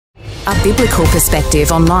A biblical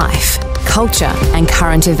perspective on life, culture and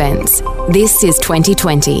current events. This is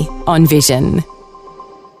 2020 on Vision.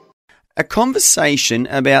 A conversation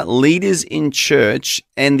about leaders in church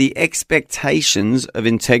and the expectations of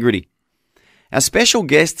integrity. Our special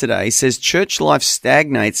guest today says church life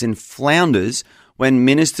stagnates and flounders when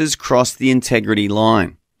ministers cross the integrity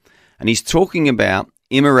line. And he's talking about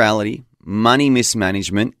immorality, money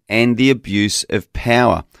mismanagement, and the abuse of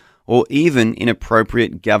power, or even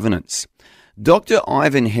inappropriate governance. Dr.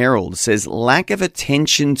 Ivan Herald says lack of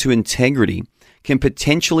attention to integrity can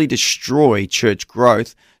potentially destroy church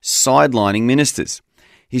growth, sidelining ministers.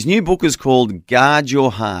 His new book is called Guard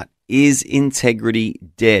Your Heart, Is Integrity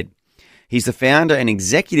Dead? He's the founder and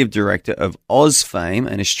executive director of AusFame,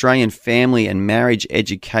 an Australian family and marriage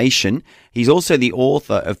education. He's also the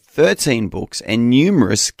author of 13 books and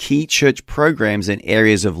numerous key church programs in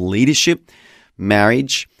areas of leadership,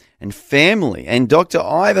 marriage, and family. And Dr.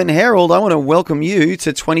 Ivan Herald, I want to welcome you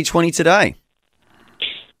to 2020 Today.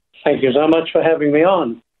 Thank you so much for having me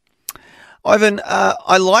on. Ivan,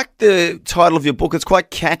 I like the title of your book. It's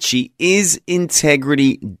quite catchy. Is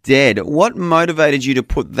Integrity Dead? What motivated you to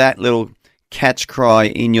put that little catch cry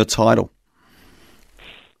in your title?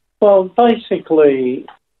 Well, basically,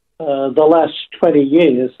 the last 20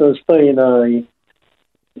 years, there's been an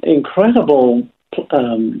incredible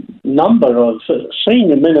number of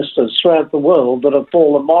senior ministers throughout the world that have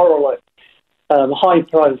fallen morally high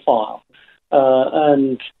profile.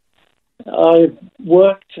 And I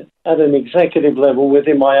worked at an executive level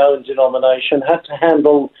within my own denomination, had to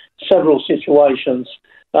handle several situations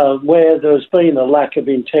where there's been a lack of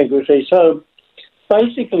integrity. So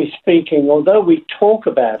basically speaking, although we talk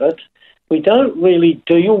about it, we don't really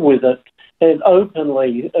deal with it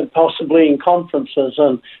openly and possibly in conferences,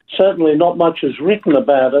 and certainly not much is written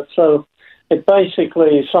about it. So it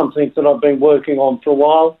basically is something that I've been working on for a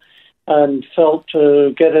while and felt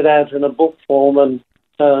to get it out in a book form,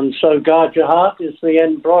 and so Guard Your Heart is the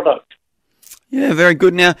end product. Yeah, very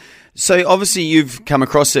good. Now, so obviously you've come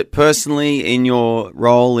across it personally in your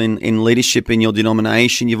role in leadership in your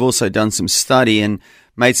denomination. You've also done some study and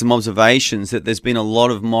made some observations that there's been a lot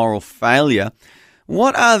of moral failure.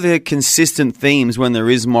 What are the consistent themes when there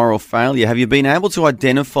is moral failure? Have you been able to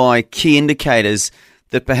identify key indicators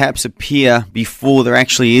that perhaps appear before there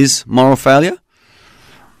actually is moral failure?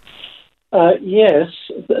 Yes,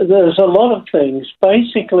 there's a lot of things.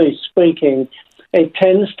 Basically speaking, it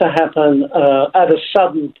tends to happen at a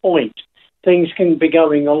sudden point. Things can be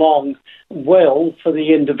going along well for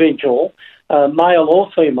the individual, male or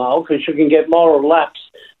female, because you can get moral lapse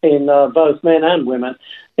in both men and women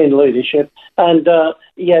in leadership. And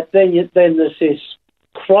yet then there's this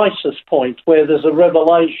crisis point where there's a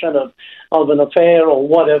revelation of an affair or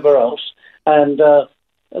whatever else. And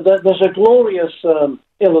there's a glorious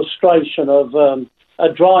illustration of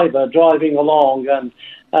a driver driving along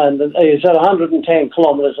and he's at 110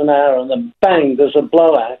 kilometres an hour, and then bang, there's a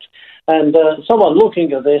blowout. And someone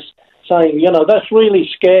looking at this saying, you know, that's really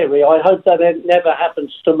scary. I hope that it never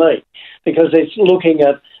happens to me, because it's looking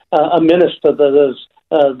at a minister that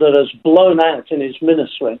has blown out in his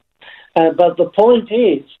ministry. But the point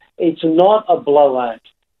is, it's not a blowout.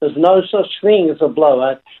 There's no such thing as a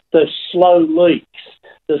blowout. There's slow leaks.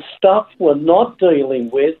 The stuff we're not dealing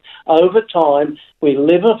with over time. We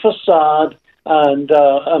live a facade,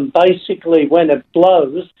 and basically when it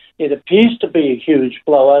blows, it appears to be a huge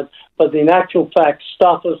blowout, but in actual fact,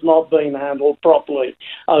 stuff has not been handled properly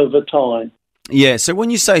over time. Yeah, so when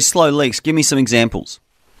you say slow leaks, give me some examples.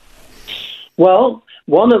 Well,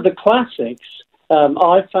 one of the classics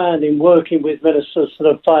I found in working with ministers that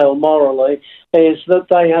have failed morally is that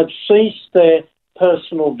they have ceased their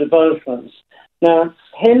personal devotions. Now,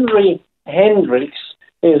 Henry Hendricks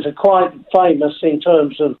is quite famous in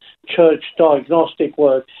terms of church diagnostic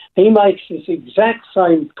work. He makes this exact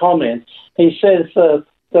same comment. He says that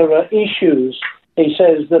there are issues. He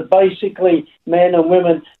says that basically men and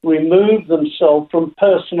women remove themselves from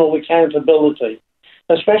personal accountability,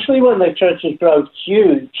 especially when their churches grow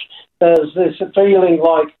huge. There's this feeling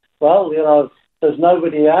like, well, you know, there's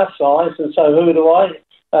nobody our size, and so who do I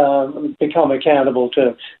become accountable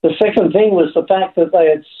to? The second thing was the fact that they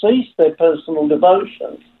had ceased their personal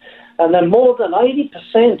devotions. And then more than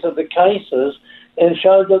 80% of the cases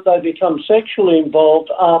showed that they become sexually involved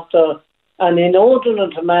after an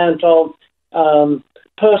inordinate amount of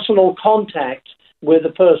personal contact with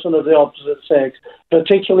a person of the opposite sex,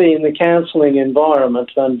 particularly in the counselling environment.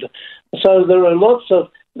 And so there are lots of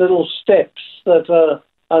little steps that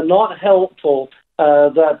are not helpful,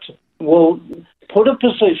 that will put a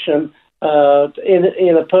position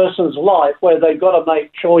in a person's life where they've got to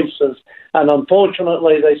make choices, and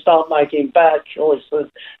unfortunately they start making bad choices,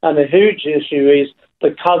 and a huge issue is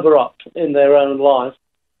the cover-up in their own life.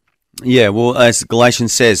 Yeah, well, as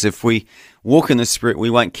Galatians says, if we walk in the Spirit, we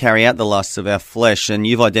won't carry out the lusts of our flesh. And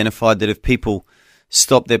you've identified that if people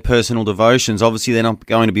stop their personal devotions, obviously they're not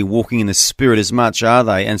going to be walking in the Spirit as much, are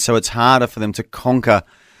they? And so it's harder for them to conquer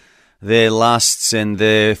their lusts and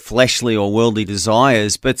their fleshly or worldly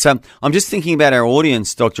desires. But I'm just thinking about our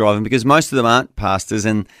audience, Dr. Ivan, because most of them aren't pastors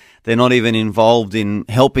and they're not even involved in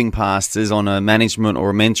helping pastors on a management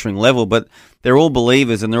or a mentoring level, but they're all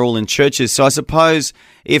believers and they're all in churches. So I suppose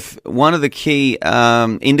if one of the key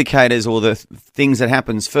indicators or the things that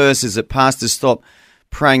happens first is that pastors stop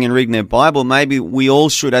praying and reading their Bible, maybe we all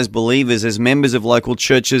should, as believers, as members of local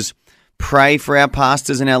churches, pray for our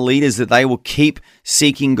pastors and our leaders that they will keep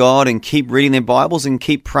seeking God and keep reading their Bibles and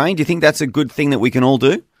keep praying. Do you think that's a good thing that we can all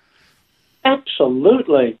do?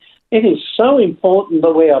 Absolutely. It is so important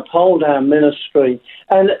that we uphold our ministry.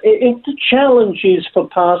 And if the challenge is for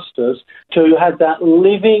pastors to have that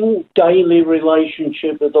living daily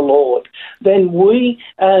relationship with the Lord, then we're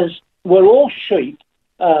all sheep.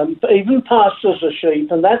 Even pastors are sheep,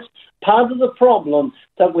 and that's part of the problem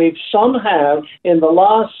that we've somehow, in the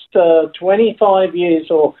last 25 years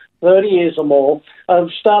or 30 years or more,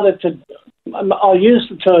 started to, I'll use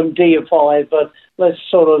the term deify, but let's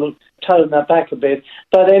sort of tone that back a bit.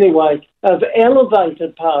 But anyway, have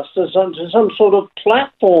elevated pastors onto some sort of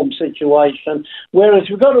platform situation, whereas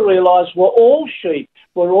we've got to realise we're all sheep.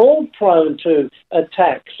 We're all prone to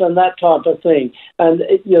attacks and that type of thing. And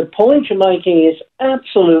the point you're making is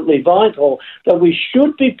absolutely vital, that we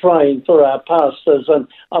should be praying for our pastors and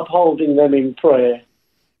upholding them in prayer.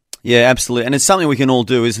 Yeah, absolutely. And it's something we can all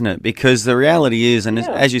do, isn't it? Because the reality is, and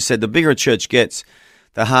as you said, the bigger a church gets,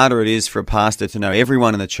 the harder it is for a pastor to know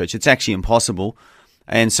everyone in the church. It's actually impossible.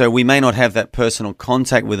 And so we may not have that personal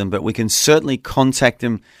contact with them, but we can certainly contact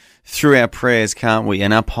them through our prayers, can't we?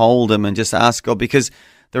 And uphold them and just ask God, because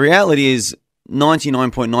the reality is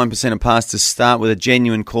 99.9% of pastors start with a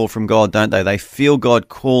genuine call from God, don't they? They feel God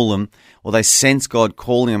call them, or they sense God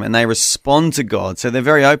calling them, and they respond to God. So they're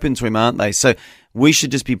very open to Him, aren't they? So we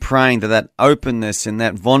should just be praying that openness and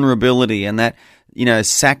that vulnerability and that,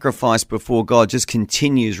 sacrifice before God just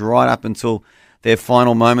continues right up until their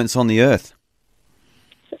final moments on the earth.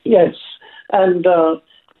 Yes, and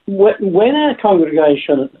when our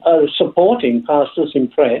congregation are supporting pastors in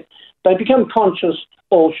prayer, they become conscious,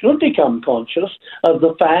 or should become conscious, of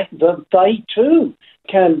the fact that they too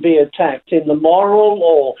can be attacked in the moral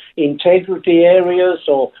or integrity areas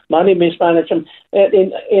or money mismanagement.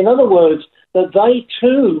 In other words, that they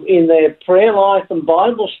too, in their prayer life and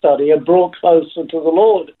Bible study, are brought closer to the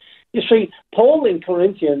Lord. You see, Paul in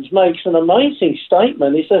Corinthians makes an amazing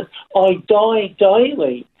statement. He says, I die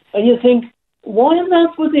daily. And you think, why on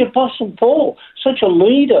earth would the Apostle Paul, such a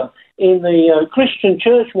leader in the Christian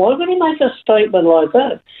church, why would he make a statement like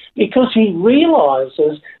that? Because he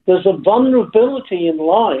realizes there's a vulnerability in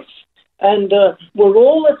life, and we're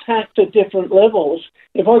all attacked at different levels.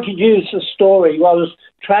 If I could use the story, I was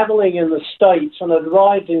traveling in the States and I'd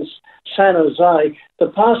arrived in San Jose. The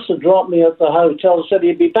pastor dropped me at the hotel, said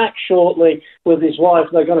he'd be back shortly with his wife.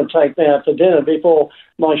 They're going to take me out for dinner before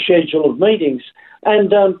my schedule of meetings.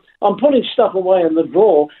 And I'm putting stuff away in the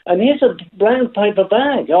drawer, and here's a brown paper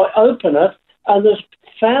bag. I open it, and there's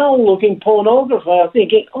foul-looking pornography. I'm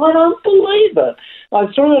thinking, I don't believe it. I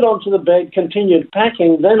threw it onto the bed, continued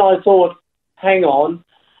packing. Then I thought, hang on,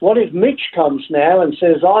 what if Mitch comes now and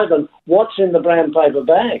says, Ivan, what's in the brown paper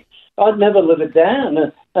bag? I'd never live it down.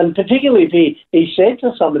 And particularly if he said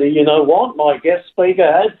to somebody, you know what, my guest speaker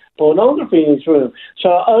had pornography in his room. So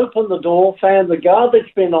I opened the door, found the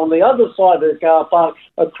garbage bin on the other side of the car park,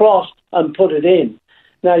 across, and put it in.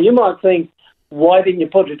 Now, you might think, why didn't you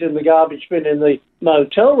put it in the garbage bin in the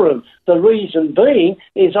motel room? The reason being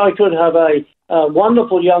is I could have a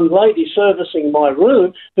wonderful young lady servicing my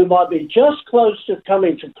room who might be just close to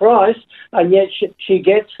coming to Christ, and yet she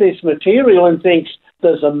gets this material and thinks,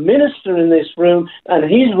 there's a minister in this room and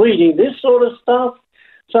he's reading this sort of stuff.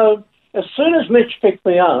 So as soon as Mitch picked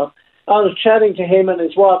me up, I was chatting to him and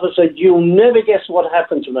his wife. I said, you'll never guess what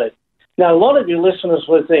happened to me. Now, a lot of you listeners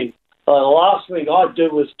will think, the last thing I'd do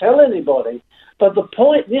was tell anybody. But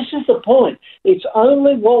this is the point. It's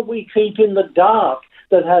only what we keep in the dark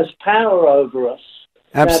that has power over us.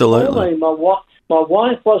 Absolutely. Now, my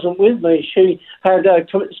wife wasn't with me. She had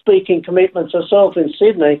speaking commitments herself in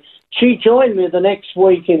Sydney. She joined me the next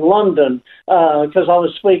week in London because I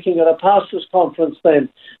was speaking at a pastors' conference then.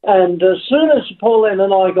 And as soon as Pauline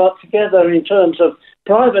and I got together in terms of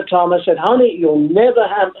private time, I said, honey, you'll never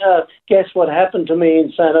guess what happened to me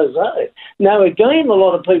in San Jose. Now, again, a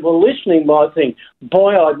lot of people listening might think,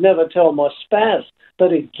 boy, I'd never tell my spouse.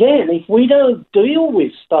 But again, if we don't deal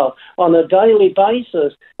with stuff on a daily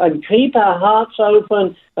basis and keep our hearts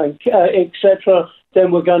open, and etc.,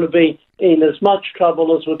 then we're going to be in as much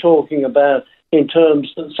trouble as we're talking about in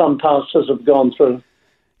terms that some pastors have gone through.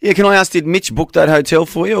 Yeah, can I ask, did Mitch book that hotel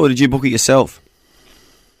for you, or did you book it yourself?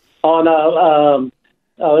 Oh, no,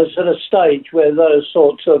 I was at a stage where those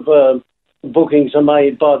sorts of bookings are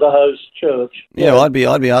made by the host church. Yeah, well, I'd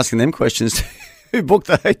be asking them questions too. Who booked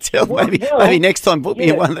the hotel? Maybe next time book me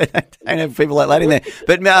at one. They don't have people like that in there.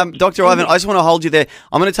 But Dr. Ivan, I just want to hold you there.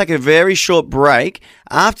 I'm going to take a very short break.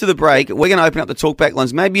 After the break, we're going to open up the talkback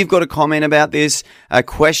lines. Maybe you've got a comment about this, a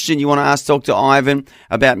question you want to ask Dr. Ivan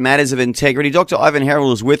about matters of integrity. Dr. Ivan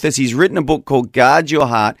Herald is with us. He's written a book called Guard Your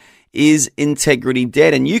Heart. Is Integrity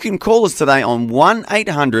Dead? And you can call us today on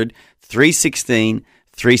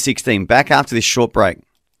 1-800-316-316. Back after this short break.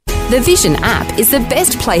 The Vision app is the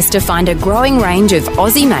best place to find a growing range of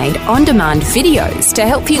Aussie-made, on-demand videos to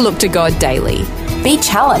help you look to God daily. Be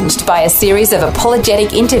challenged by a series of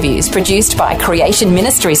apologetic interviews produced by Creation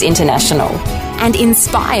Ministries International, and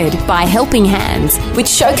inspired by Helping Hands, which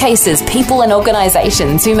showcases people and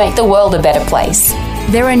organisations who make the world a better place.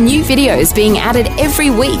 There are new videos being added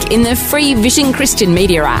every week in the free Vision Christian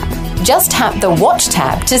Media app. Just tap the Watch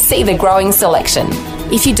tab to see the growing selection.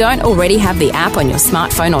 If you don't already have the app on your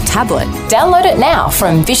smartphone or tablet, download it now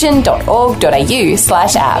from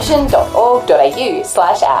vision.org.au/app.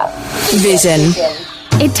 Vision.org.au/app. Vision.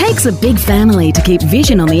 It takes a big family to keep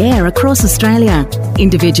Vision on the air across Australia.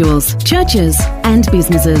 Individuals, churches and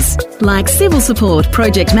businesses, like civil support,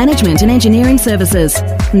 project management and engineering services,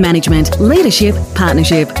 management, leadership,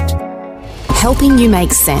 partnership. Helping you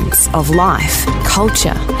make sense of life,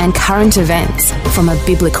 culture and current events from a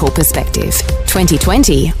biblical perspective.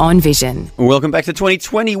 2020 on Vision. Welcome back to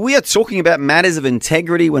 2020. We are talking about matters of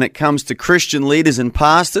integrity when it comes to Christian leaders and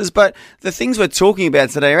pastors, but the things we're talking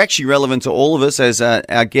about today are actually relevant to all of us, as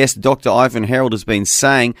our guest, Dr. Ivan Herald, has been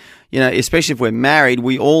saying. You know, especially if we're married,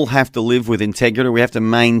 we all have to live with integrity. We have to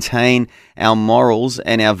maintain our morals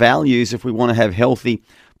and our values if we want to have healthy,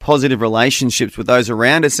 positive relationships with those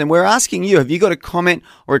around us. And we're asking you, have you got a comment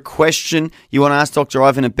or a question you want to ask Dr.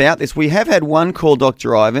 Ivan about this? We have had one call,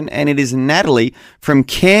 Dr. Ivan, and it is Natalie from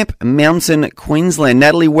Camp Mountain, Queensland.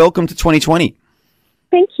 Natalie, welcome to 2020.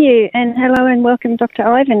 Thank you, and hello and welcome, Dr.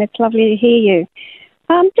 Ivan. It's lovely to hear you.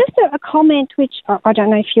 Just a comment which I don't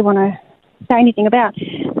know if you want to say anything about.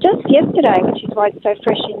 Just yesterday, which is why it's so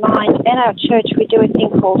fresh in mind, at our church we do a thing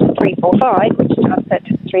called 345, which starts at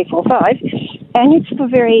 345, and it's for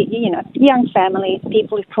very, young families,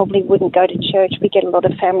 people who probably wouldn't go to church. We get a lot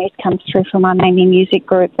of families come through from our Maybe Music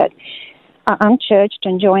group that are unchurched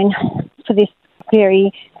and join for this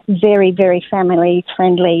very, very, very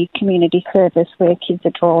family-friendly community service where kids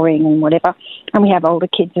are drawing and whatever, and we have older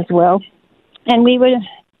kids as well. And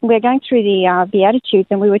we're going through the Beatitudes,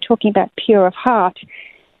 and we were talking about pure of heart,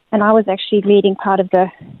 and I was actually leading part of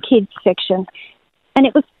the kids section. And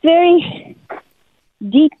it was very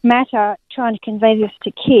deep matter trying to convey this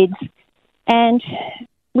to kids. And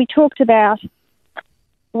we talked about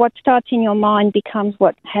what starts in your mind becomes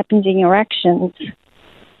what happens in your actions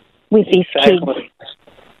with these kids.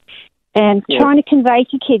 And trying to convey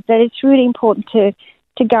to kids that it's really important to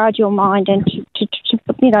guard your mind and to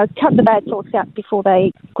cut the bad thoughts out before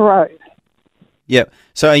they grow. Yep.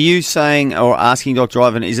 So are you saying or asking Dr.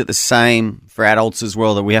 Ivan, is it the same for adults as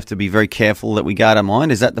well, that we have to be very careful that we guard our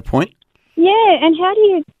mind? Is that the point? Yeah, and how do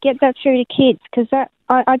you get that through to kids? Because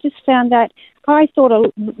I just found that I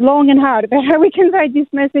thought long and hard about how we conveyed this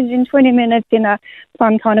message in 20 minutes in a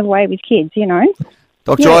fun kind of way with kids,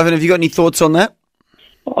 Dr. Ivan, have you got any thoughts on that?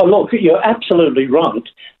 Oh, look, you're absolutely right.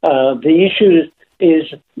 The issue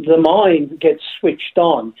is the mind gets switched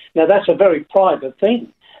on. Now, that's a very private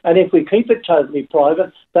thing. And if we keep it totally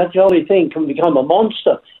private, that jolly thing can become a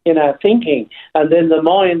monster in our thinking. And then the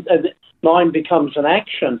mind becomes an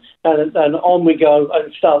action, and on we go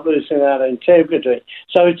and start losing our integrity.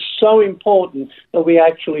 So it's so important that we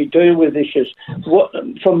actually deal with issues.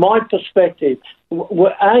 From my perspective,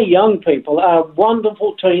 our young people, our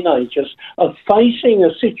wonderful teenagers, are facing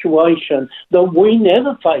a situation that we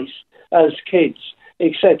never faced as kids,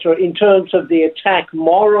 etc., in terms of the attack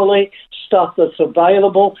morally, stuff that's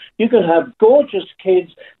available. You can have gorgeous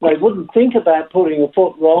kids. They wouldn't think about putting a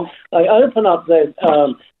foot wrong. They open up their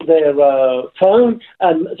phone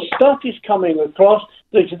and stuff is coming across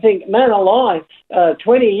that you think, man alive,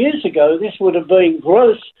 20 years ago, this would have been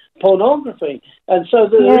gross pornography. And so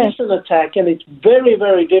there is an attack, and it's very,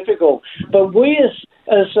 very difficult. But we as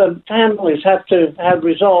families have to have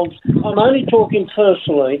resolved. I'm only talking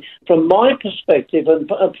personally from my perspective, and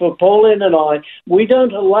for Pauline and I, we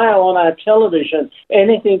don't allow on our television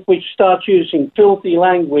anything which starts using filthy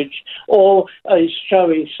language or is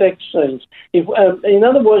showing sex scenes. In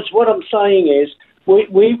other words, what I'm saying is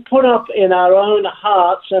we put up in our own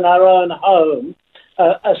hearts and our own home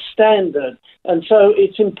a standard. And so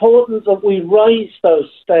it's important that we raise those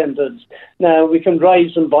standards. Now, we can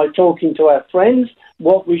raise them by talking to our friends,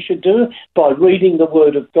 what we should do, by reading the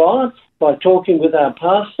Word of God, by talking with our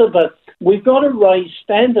pastor, but we've got to raise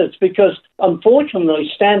standards because,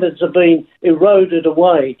 unfortunately, standards are being eroded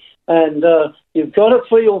away. And you've got to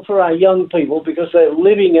feel for our young people because they're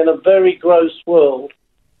living in a very gross world.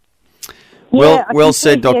 Well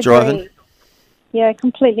said, Dr. Ivan. Yeah, I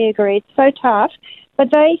completely agree. It's so tough. But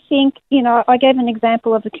they think, I gave an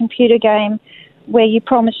example of a computer game where you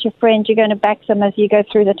promise your friend you're going to back them as you go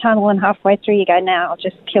through the tunnel, and halfway through you go, I'll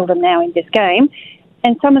just kill them now in this game.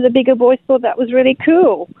 And some of the bigger boys thought that was really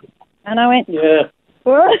cool. And I went, yeah.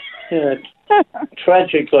 What? Yeah,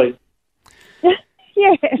 tragically.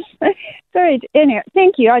 Yes. Sorry. Anyway,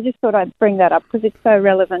 thank you. I just thought I'd bring that up because it's so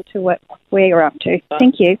relevant to what we're up to.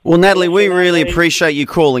 Thank you. Well, Natalie, we really appreciate you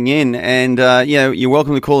calling in, and you're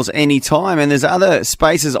welcome to call us any time. And there's other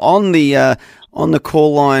spaces on the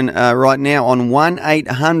call line right now on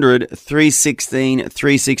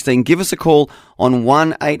 1-800-316-316. Give us a call on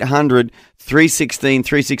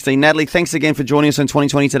 1-800-316-316. Natalie, thanks again for joining us on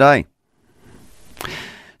 2020 Today.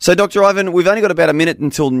 So, Dr. Ivan, we've only got about a minute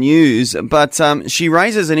until news, but she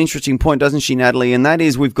raises an interesting point, doesn't she, Natalie? And that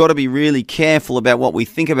is we've got to be really careful about what we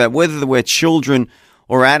think about, whether we're children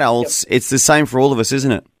or adults. Yep. It's the same for all of us,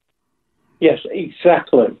 isn't it? Yes,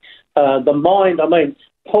 exactly. The mind,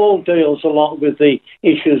 Paul deals a lot with the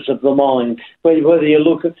issues of the mind. Whether you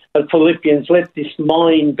look at Philippians, let this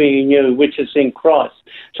mind be in you, which is in Christ.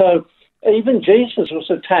 So even Jesus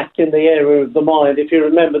was attacked in the area of the mind, if you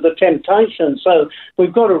remember the temptation. So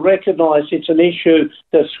we've got to recognise it's an issue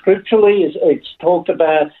that scripturally it's talked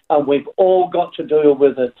about, and we've all got to deal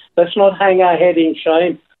with it. Let's not hang our head in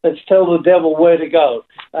shame. Let's tell the devil where to go,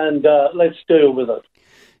 and let's deal with it.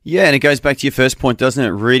 Yeah, and it goes back to your first point, doesn't it?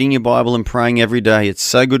 Reading your Bible and praying every day. It's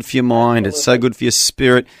so good for your mind. Absolutely. It's so good for your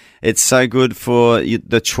spirit. It's so good for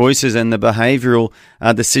the choices and the behavioural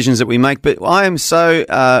decisions that we make. But I am so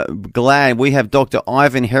glad we have Dr.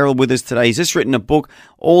 Ivan Herald with us today. He's just written a book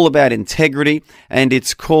all about integrity, and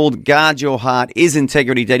it's called Guard Your Heart, Is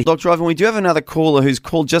Integrity Dead? Dr. Ivan, we do have another caller who's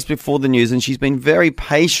called just before the news, and she's been very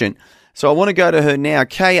patient. So I want to go to her now.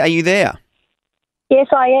 Kay, are you there? Yes,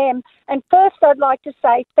 I am. And first I'd like to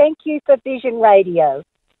say thank you for Vision Radio.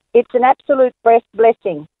 It's an absolute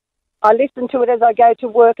blessing. I listen to it as I go to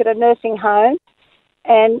work at a nursing home,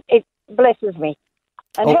 and it blesses me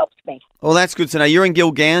and helps me. Well, that's good to know. You're in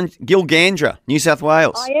Gilgandra, New South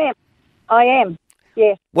Wales. I am,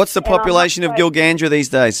 yes. What's the population of Gilgandra these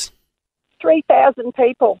days? 3,000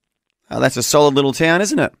 people. Oh, that's a solid little town,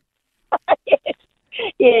 isn't it?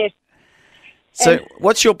 Yes. So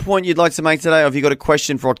what's your point you'd like to make today, or have you got a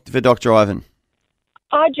question for Dr. Ivan?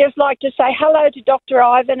 I'd just like to say hello to Dr.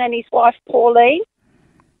 Ivan and his wife, Pauline.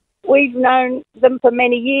 We've known them for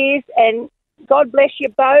many years, and God bless you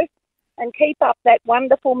both, and keep up that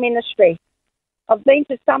wonderful ministry. I've been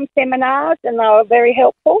to some seminars, and they were very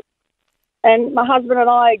helpful, and my husband and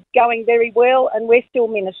I are going very well, and we're still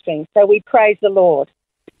ministering, so we praise the Lord.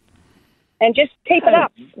 And just keep it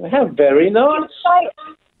up. How very nice.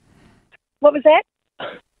 What was that?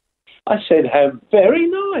 I said, how very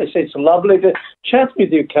nice. It's lovely to chat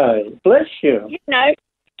with you, Kay. Bless you. Do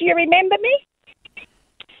you remember me?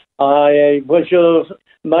 Was your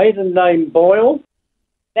maiden name Boyle?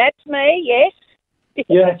 That's me, yes.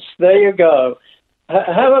 Yes, there you go.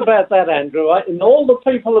 How about that, Andrew? In all the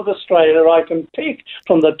people of Australia, I can pick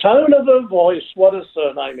from the tone of her voice what her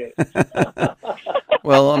surname is.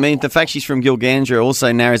 Well, the fact she's from Gilgandra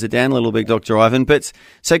also narrows it down a little bit, Dr. Ivan. But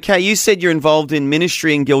so, Kay, you said you're involved in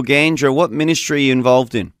ministry in Gilgandra. What ministry are you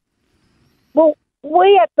involved in? Well,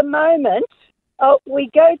 we at the moment, we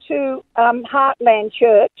go to Heartland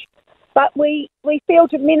Church, but we feel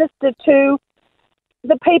to minister to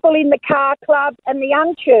the people in the car club and the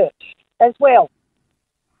unchurched as well.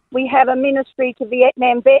 We have a ministry to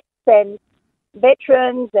Vietnam vets and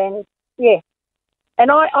veterans, and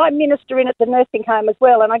and I minister in at the nursing home as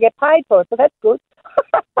well, and I get paid for it, so that's good.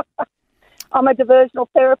 I'm a diversional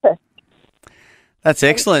therapist. That's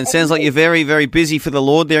excellent. Sounds like you're very, very busy for the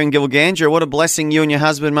Lord there in Gilgandra. What a blessing you and your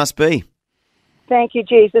husband must be. Thank you,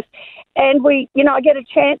 Jesus. And I get a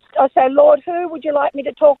chance. I say, Lord, who would you like me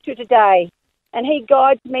to talk to today? And he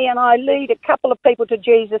guides me, and I lead a couple of people to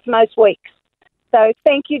Jesus most weeks. So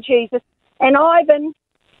thank you, Jesus. And Ivan,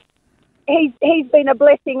 he's been a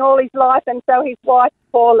blessing all his life, and so his wife,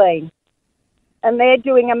 Pauline. And they're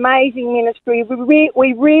doing amazing ministry.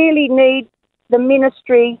 We really need the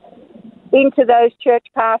ministry into those church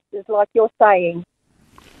pastors, like you're saying.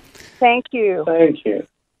 Thank you. Thank you.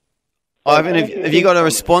 Ivan, have you got a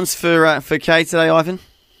response for Kay today, Ivan?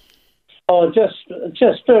 Oh,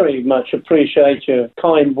 just very much appreciate your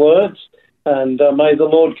kind words, and may the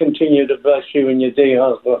Lord continue to bless you and your dear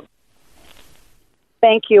husband.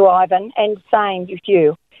 Thank you, Ivan, and same with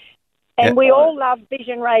you. And we all love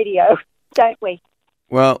Vision Radio, don't we?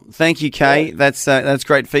 Well, thank you, Kay. Yeah. That's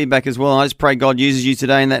great feedback as well. I just pray God uses you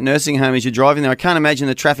today in that nursing home as you're driving there. I can't imagine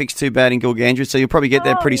the traffic's too bad in Gilgandra, so you'll probably get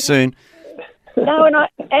there pretty soon. No, and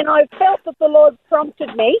I felt that the Lord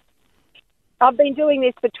prompted me. I've been doing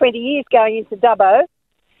this for 20 years going into Dubbo,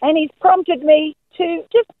 and he's prompted me to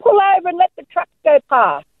just pull over and let the trucks go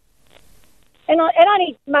past. And I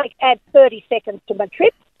only add 30 seconds to my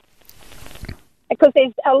trip because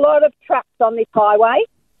there's a lot of trucks on this highway.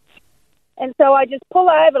 And so I just pull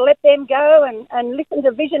over, let them go, and listen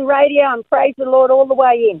to Vision Radio and praise the Lord all the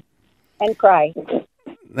way in and pray.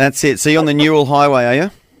 That's it. So you're on the Newell Highway, are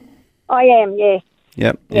you? I am, yes.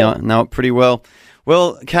 Yep, yeah, I know it pretty well.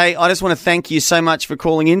 Well, Kay, I just want to thank you so much for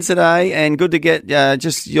calling in today, and good to get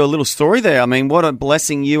just your little story there. I mean, what a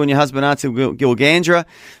blessing you and your husband are to Gilgandra,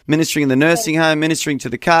 ministering in the nursing home, ministering to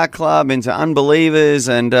the car club and to unbelievers,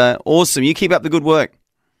 and awesome. You keep up the good work.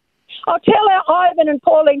 I'll tell our Ivan and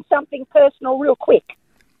Pauline something personal real quick.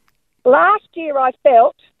 Last year I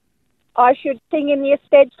felt I should sing in the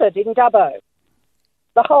Eisteddfod in Dubbo,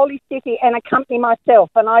 the holy city, and accompany myself,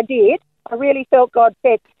 and I did. I really felt God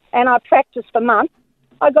said, and I practiced for months.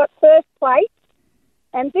 I got first place,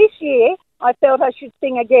 and this year I felt I should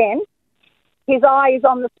sing again. His eye is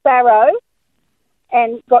on the sparrow,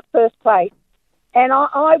 and got first place. And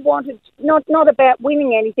I wanted, not about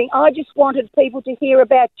winning anything, I just wanted people to hear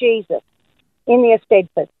about Jesus in the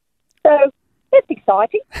Eisteddfod. So that's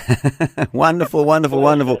exciting. Wonderful, wonderful,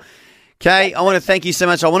 wonderful. Kay, I want to thank you so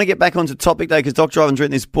much. I want to get back onto topic, though, because Dr. Ivan's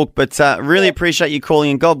written this book, but really appreciate you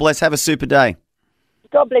calling in. God bless. Have a super day.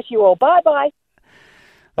 God bless you all. Bye-bye.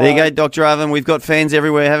 There you go, Dr. Ivan. We've got fans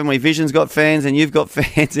everywhere, haven't we? Vision's got fans, and you've got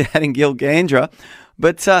fans out in Gilgandra.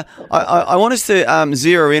 But I want us to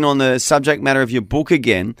zero in on the subject matter of your book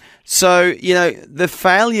again. So, the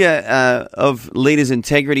failure of leaders'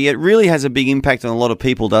 integrity, it really has a big impact on a lot of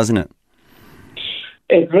people, doesn't it?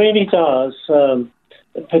 It really does,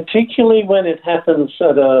 particularly when it happens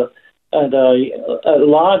at a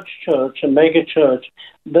large church, a mega church.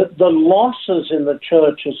 The losses in the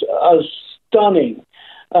churches are stunning,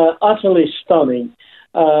 utterly stunning,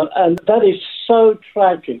 and that is so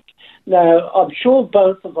tragic. Now, I'm sure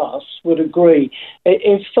both of us would agree,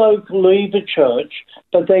 if folk leave a church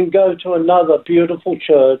but then go to another beautiful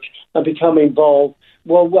church and become involved,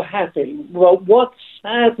 well, we're happy. Well, what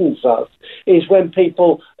saddens us is when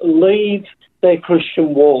people leave their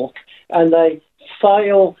Christian walk and they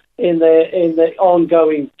fail in their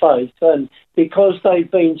ongoing faith, and because they've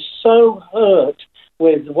been so hurt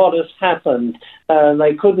with what has happened, and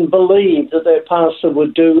they couldn't believe that their pastor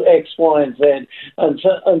would do X, Y, and Z.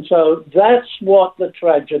 And so that's what the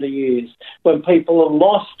tragedy is, when people are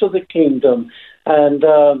lost to the kingdom. And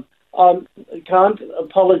I can't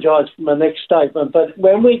apologise for my next statement, but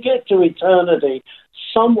when we get to eternity,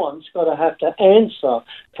 someone's got to have to answer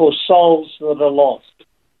for souls that are lost.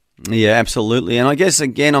 Yeah, absolutely. And I guess,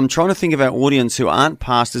 again, I'm trying to think of our audience who aren't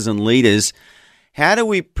pastors and leaders. How do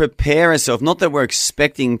we prepare ourselves? Not that we're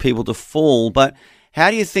expecting people to fall, but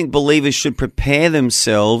how do you think believers should prepare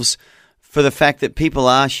themselves for the fact that people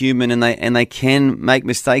are human and they can make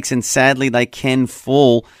mistakes, and sadly they can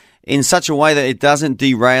fall in such a way that it doesn't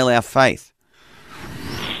derail our faith?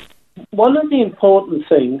 One of the important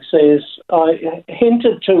things is, I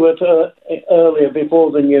hinted to it earlier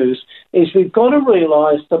before the news, is we've got to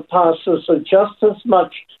realise that pastors are just as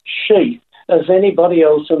much sheep as anybody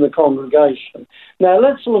else in the congregation. Now,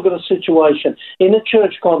 let's look at a situation. In a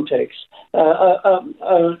church context,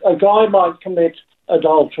 a guy might commit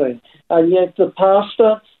adultery, and yet the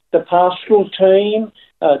pastor, the pastoral team,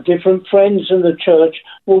 different friends in the church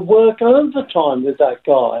will work overtime with that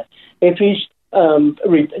guy. If he's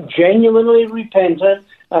genuinely repentant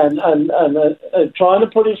and trying to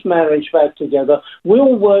put his marriage back together,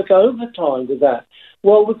 we'll work overtime with that.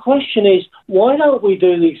 Well, the question is, why don't we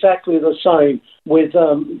do exactly the same with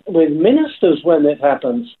ministers when it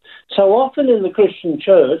happens? So often in the Christian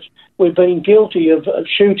church, we've been guilty of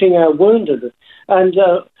shooting our wounded. And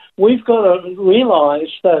we've got to realise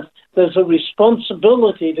that there's a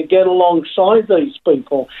responsibility to get alongside these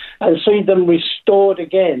people and see them restored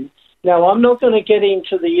again. Now, I'm not going to get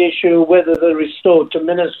into the issue of whether they're restored to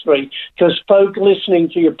ministry, because folk listening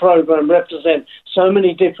to your program represent so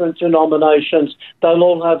many different denominations. They'll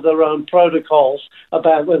all have their own protocols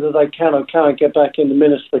about whether they can or can't get back into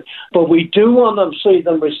ministry. But we do want to see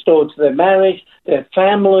them restored to their marriage, their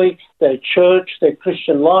family, their church, their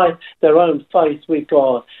Christian life, their own faith with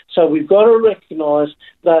God. So we've got to recognise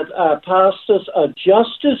that our pastors are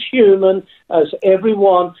just as human as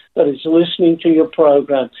everyone that is listening to your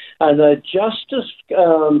program, and they're just as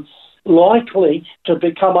likely to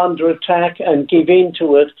become under attack and give in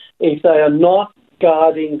to it if they are not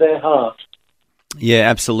guarding their heart. Yeah,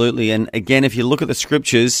 absolutely. And again, if you look at the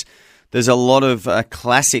scriptures, there's a lot of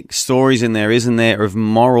classic stories in there, isn't there, of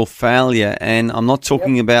moral failure. And I'm not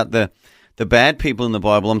talking about the bad people in the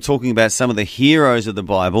Bible. I'm talking about some of the heroes of the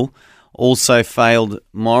Bible also failed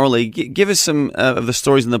morally. Give us some of the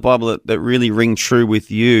stories in the Bible that really ring true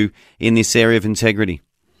with you in this area of integrity.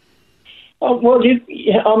 Oh, well,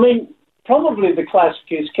 probably the classic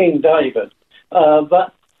is King David.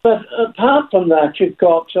 But apart from that, you've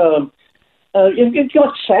got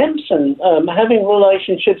Samson having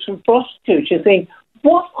relationships with prostitutes. You think,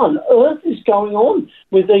 what on earth is going on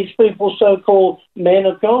with these people, so-called men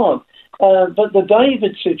of God? But the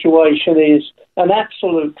David situation is an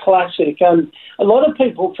absolute classic, and a lot of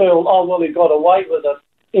people feel, oh, well, he got away with it.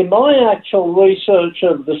 In my actual research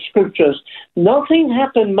of the scriptures, nothing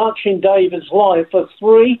happened much in David's life for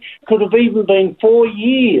 3, could have even been 4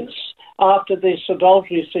 years after this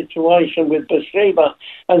adultery situation with Bathsheba.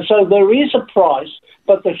 And so there is a price,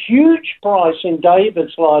 but the huge price in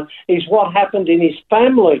David's life is what happened in his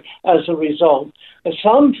family as a result.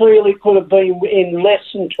 Some feel it could have been in less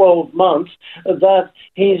than 12 months that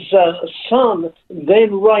his son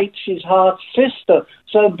then rapes his half-sister.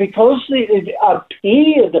 So because it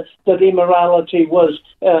appeared that immorality was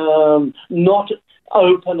not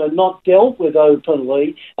open and not dealt with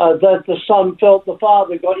openly, that the son felt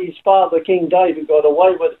his father, King David, got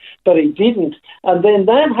away with it, but he didn't. And then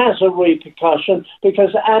that has a repercussion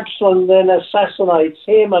because Absalom then assassinates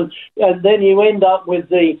him, and then you end up with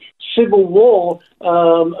the civil war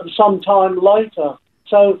sometime later.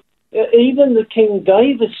 So even the King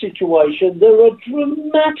David situation, there are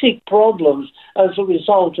dramatic problems as a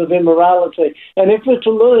result of immorality. And if we're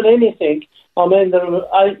to learn anything,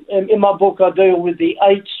 in my book I deal with the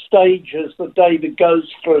 8 stages that David goes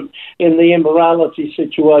through in the immorality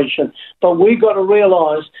situation. But we've got to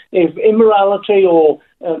realise if immorality or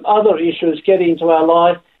other issues get into our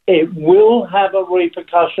life, it will have a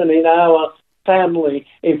repercussion in our family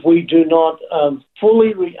if we do not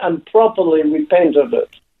fully and properly repent of it.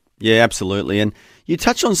 Yeah, absolutely. And you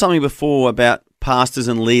touched on something before about pastors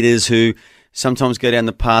and leaders who sometimes go down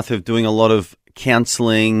the path of doing a lot of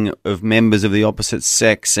counselling of members of the opposite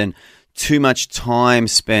sex and too much time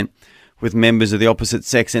spent with members of the opposite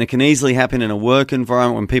sex. And it can easily happen in a work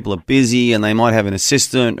environment when people are busy and they might have an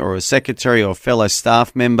assistant or a secretary or a fellow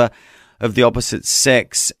staff member of the opposite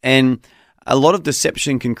sex. And a lot of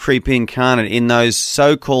deception can creep in, can't it, in those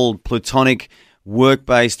so-called platonic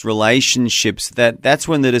work-based relationships. That's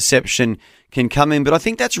when the deception can come in. But I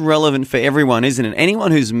think that's relevant for everyone, isn't it?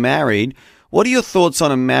 Anyone who's married. What are your thoughts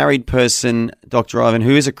on a married person, Dr. Ivan,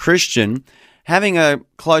 who is a Christian, having a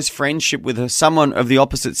close friendship with someone of the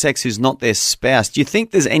opposite sex who's not their spouse? Do you think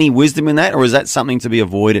there's any wisdom in that, or is that something to be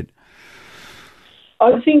avoided?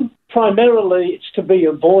 I think primarily it's to be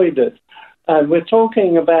avoided. And we're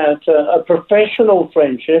talking about a professional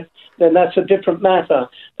friendship, then that's a different matter.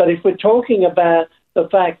 But if we're talking about the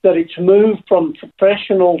fact that it's moved from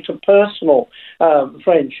professional to personal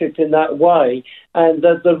friendship in that way, and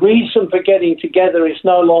that the reason for getting together is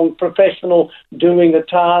no longer professional, doing a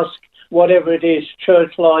task, whatever it is,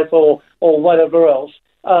 church life or whatever else.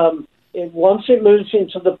 Once it moves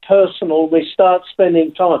into the personal, we start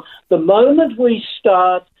spending time. The moment we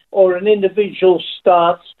start, or an individual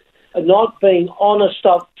starts not being honest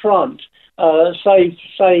up front,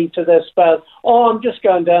 saying to their spouse, oh, I'm just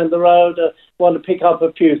going down the road, want to pick up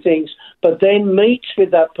a few things, but then meets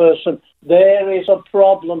with that person, there is a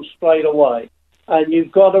problem straight away. And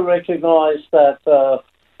you've got to recognise that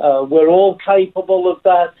we're all capable of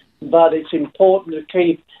that, but it's important to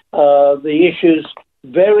keep the issues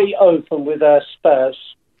very open with our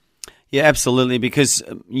spouse. Yeah, absolutely, because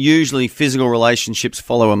usually physical relationships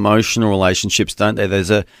follow emotional relationships, don't they?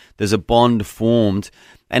 There's a bond formed,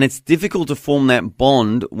 and it's difficult to form that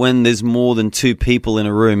bond when there's more than two people in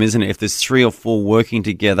a room, isn't it? If there's three or four working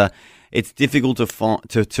together, it's difficult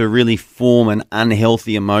to really form an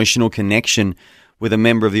unhealthy emotional connection with a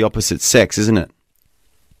member of the opposite sex, isn't it?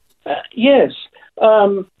 Yes.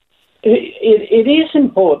 It is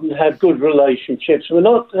important to have good relationships. We're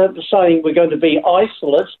not saying we're going to be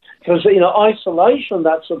isolates, because, isolation,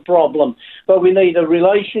 that's a problem. But we need a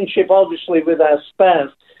relationship, obviously, with our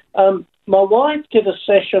spouse. My wife did a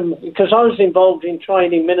session, because I was involved in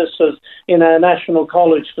training ministers in our national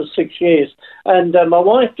college for 6 years, and my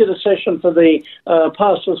wife did a session for the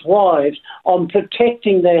pastors' wives on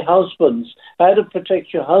protecting their husbands, how to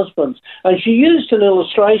protect your husbands. And she used an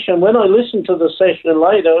illustration. When I listened to the session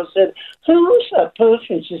later, I said, "Who is that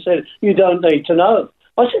person?" She said, "You don't need to know."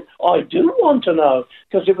 I said, "I do want to know,"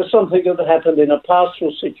 because it was something that happened in a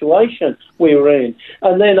pastoral situation we were in.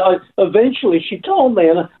 And then eventually she told me,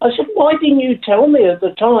 and I said, "Why didn't you tell me at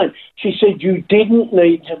the time?" She said, "You didn't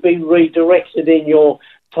need to be redirected in your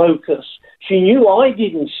focus." She knew I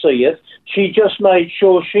didn't see it. She just made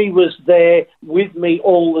sure she was there with me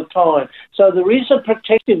all the time. So there is a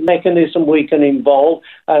protective mechanism we can involve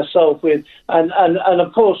ourselves with. And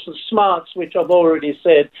of course, the smarts, which I've already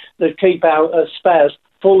said, that keep our spouse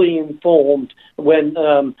fully informed when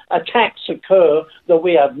attacks occur that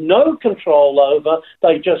we have no control over.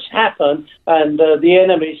 They just happen, and the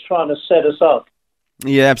enemy's trying to set us up.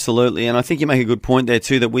 Yeah, absolutely. And I think you make a good point there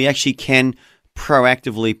too, that we actually can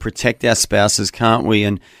proactively protect our spouses, can't we,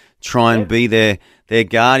 and try and be their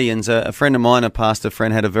guardians. A friend of mine, a pastor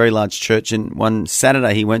friend, had a very large church, and one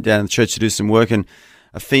Saturday he went down to the church to do some work, and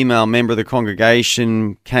a female member of the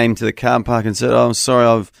congregation came to the car park and said, "Oh, I'm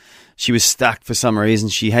sorry, she was stuck for some reason.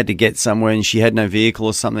 She had to get somewhere and she had no vehicle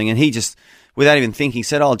or something." And he just, without even thinking,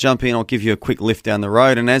 said, "I'll jump in, I'll give you a quick lift down the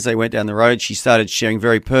road." And as they went down the road, she started sharing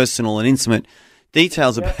very personal and intimate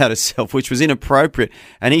details about herself, which was inappropriate,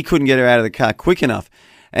 and he couldn't get her out of the car quick enough.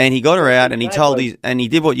 And he got her out, and he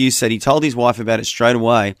did what you said. He told his wife about it straight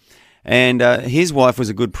away, and his wife was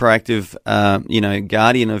a good proactive,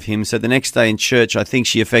 guardian of him. So the next day in church, I think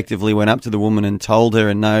she effectively went up to the woman and told her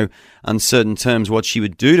in no uncertain terms what she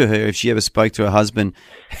would do to her if she ever spoke to her husband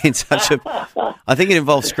in such a. I think it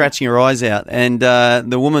involved scratching her eyes out, and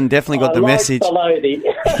the woman definitely got the message. The lady.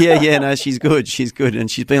 No, she's good, and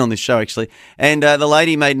she's been on this show actually. And the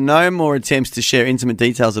lady made no more attempts to share intimate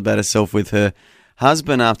details about herself with her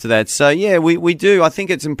husband after that. So yeah, we do. I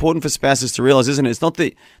think it's important for spouses to realise, isn't it? It's not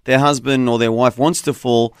that their husband or their wife wants to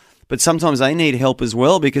fall, but sometimes they need help as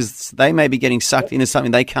well, because they may be getting sucked into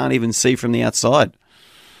something they can't even see from the outside.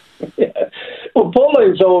 Yeah. Well,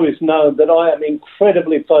 Pauline's always known that I am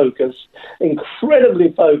incredibly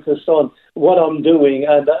focused on what I'm doing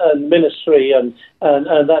and ministry and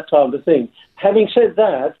that type of thing. Having said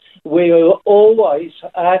that, we are always,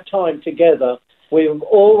 our time together, we've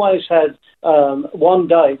always had one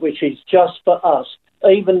day which is just for us.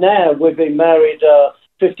 Even now, we've been married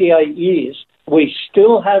 58 years. We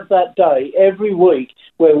still have that day every week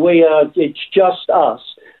where it's just us.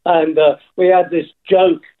 And we had this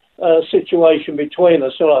joke situation between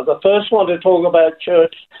us. So the first one to talk about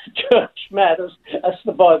church matters has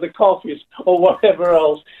to buy the coffees or whatever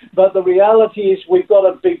else. But the reality is we've got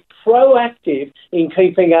to be proactive in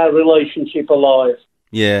keeping our relationship alive.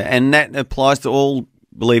 Yeah, and that applies to all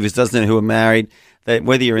believers, doesn't it, who are married, that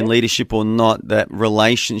whether you're in leadership or not, that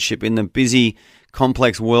relationship in the busy,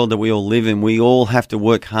 complex world that we all live in, we all have to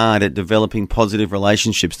work hard at developing positive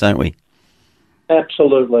relationships, don't we?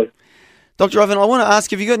 Absolutely. Dr. Ivan, I want to ask,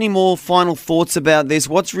 have you got any more final thoughts about this?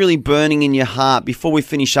 What's really burning in your heart before we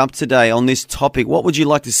finish up today on this topic? What would you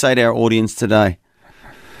like to say to our audience today?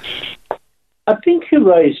 I think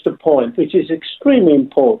you raised a point which is extremely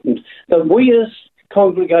important, that we as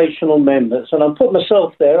congregational members, and I put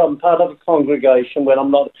myself there, I'm part of a congregation when I'm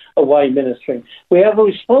not away ministering, we have a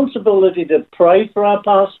responsibility to pray for our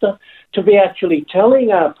pastor, to be actually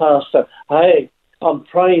telling our pastor, "Hey, I'm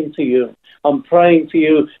praying for you. I'm praying for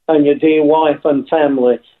you and your dear wife and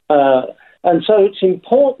family." And so it's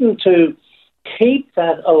important to keep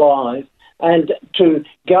that alive and to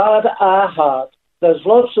guard our heart. There's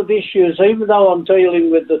lots of issues, even though I'm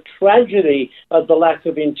dealing with the tragedy of the lack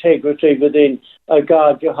of integrity within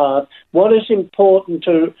Guard Your Heart. What is important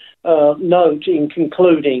to note in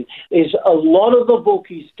concluding is a lot of the book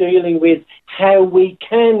is dealing with how we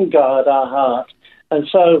can guard our heart. And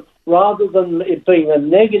so rather than it being a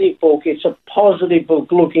negative book, it's a positive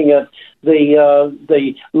book looking at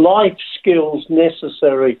the life skills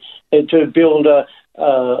necessary to build a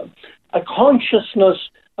consciousness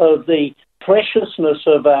of the preciousness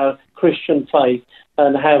of our Christian faith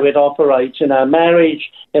and how it operates in our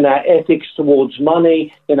marriage, in our ethics towards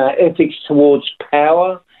money, in our ethics towards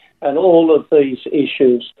power, and all of these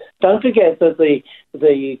issues. Don't forget that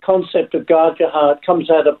the concept of guard your heart comes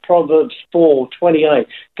out of Proverbs 4:28.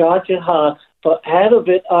 Guard your heart, for out of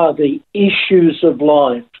it are the issues of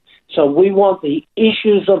life. So we want the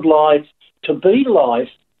issues of life to be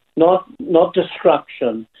life, not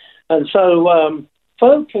destruction. And so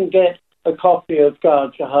folk can get a copy of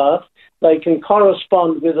Guard Your Heart. They can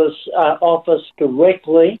correspond with us, our office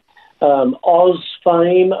directly,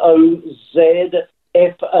 Ozfame,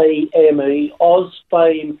 OZFAME,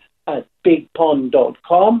 Ozfame at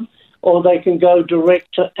bigpond.com, or they can go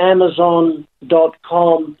direct to amazon.com.au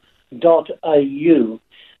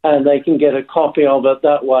and they can get a copy of it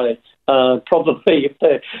that way. Probably if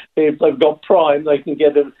they've got Prime, they can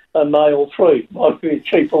get a mail free. Might be a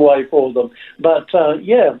cheaper way for them. But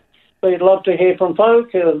yeah, we'd love to hear from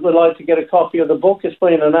folk. We'd like to get a copy of the book. It's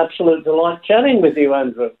been an absolute delight chatting with you,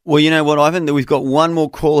 Andrew. Well, you know what, Ivan? We've got one more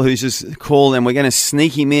caller who's just called, and we're going to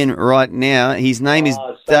sneak him in right now. His name is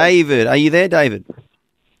David. Are you there, David?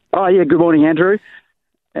 Oh, yeah. Good morning, Andrew.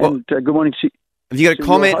 And good morning to you. Have you got a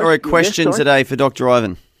comment or a question today for Dr.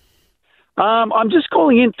 Ivan? I'm just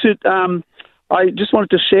calling in to. I just wanted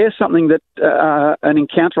to share something that an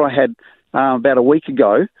encounter I had about a week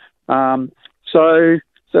ago. So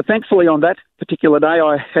thankfully, on that particular day,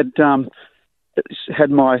 I had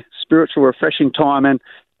my spiritual refreshing time, and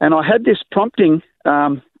I had this prompting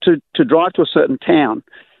to drive to a certain town.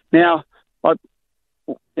 Now, I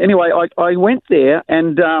went there,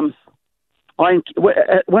 and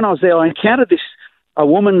when I was there, I encountered a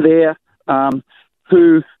woman there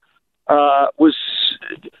who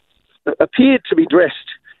appeared to be dressed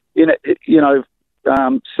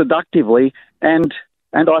seductively, and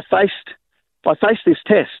I faced this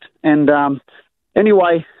test, and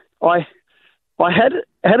anyway, I had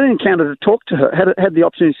an encounter to talk to her, had the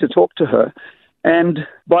opportunity to talk to her, and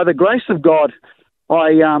by the grace of God,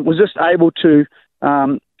 I was just able to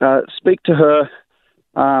speak to her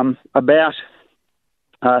about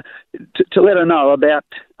to let her know about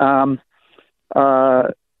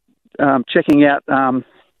checking out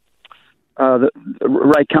the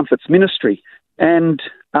Ray Comfort's ministry, and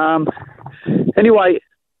anyway,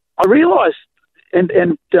 I realised,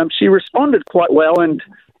 and she responded quite well, and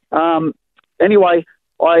anyway,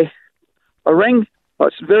 I rang.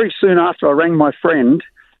 Very soon after, I rang my friend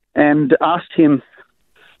and asked him,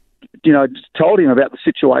 told him about the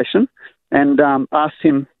situation, and asked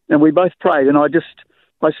him, and we both prayed, and I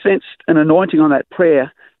sensed an anointing on that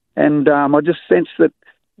prayer, and I just sensed that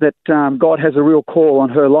God has a real call on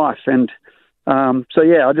her life, and so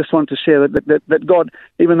yeah, I just wanted to share that God,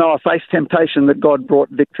 even though I faced temptation, that God brought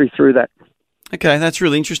victory through that. Okay, that's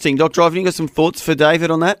really interesting. Dr. Ivan, you got some thoughts for David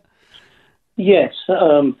on that? Yes,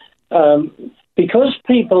 because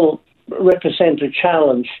people represent a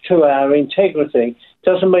challenge to our integrity,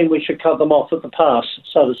 doesn't mean we should cut them off at the pass,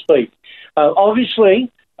 so to speak. Obviously,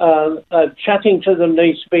 chatting to them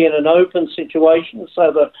needs to be in an open situation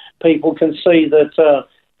so that people can see that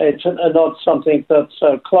it's not something that's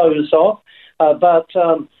closed off. But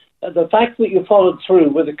the fact that you followed through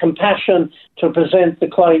with the compassion to present the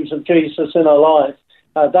claims of Jesus in our life,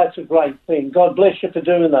 that's a great thing. God bless you for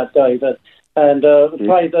doing that, David. And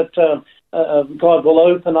pray that God will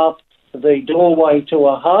open up the doorway to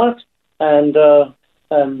her heart, and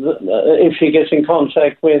if she gets in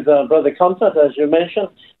contact with Brother Comfort, as you mentioned,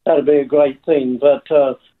 that would be a great thing. But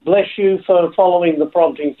bless you for following the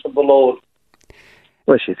promptings of the Lord.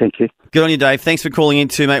 Bless you. Thank you. Good on you, Dave. Thanks for calling in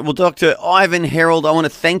too, mate. Well, Dr. Ivan Herald, I want to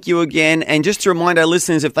thank you again. And just to remind our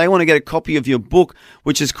listeners, if they want to get a copy of your book,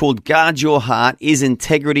 which is called Guard Your Heart, Is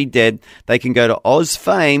Integrity Dead? They can go to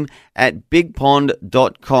Ozfame at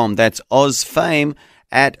bigpond.com. That's Ozfame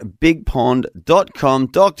at bigpond.com.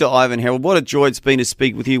 Dr. Ivan Herald, what a joy it's been to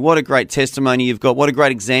speak with you. What a great testimony you've got. What a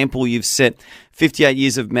great example you've set. 58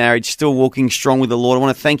 years of marriage, still walking strong with the Lord. I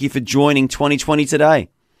want to thank you for joining 2020 today.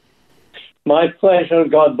 My pleasure.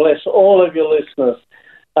 God bless all of your listeners.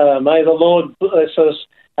 May the Lord bless us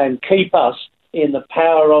and keep us in the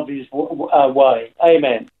power of His way.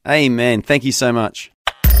 Amen. Amen. Thank you so much.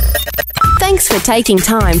 Thanks for taking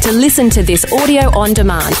time to listen to this audio on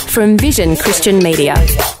demand from Vision Christian Media.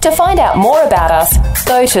 To find out more about us,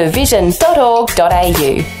 go to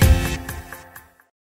vision.org.au.